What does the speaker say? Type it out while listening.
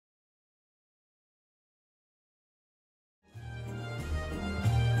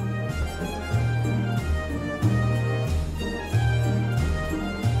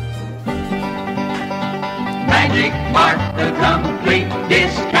the complete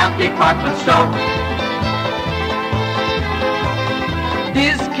discount department store.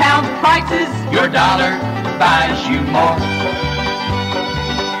 Discount prices, your dollar buys you more.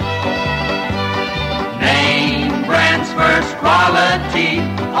 Name brands, first quality,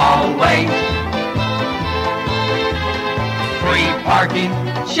 always. Free parking,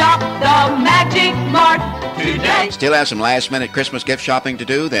 shop the Magic Mart today. Still have some last-minute Christmas gift shopping to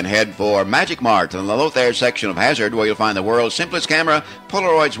do? Then head for Magic Mart in the Lothair section of Hazard, where you'll find the world's simplest camera,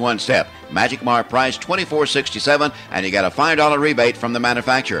 Polaroid's One Step. Magic Mart price $24.67, and you got a $5 rebate from the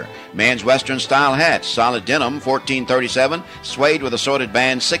manufacturer. Men's Western style hats, solid denim, $14.37. Suede with assorted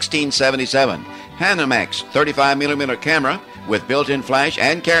bands, $16.77. Hanamex 35mm camera with built-in flash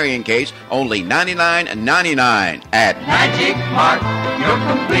and carrying case, only $99.99 at Magic Mart, your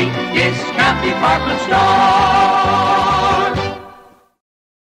complete discount department store.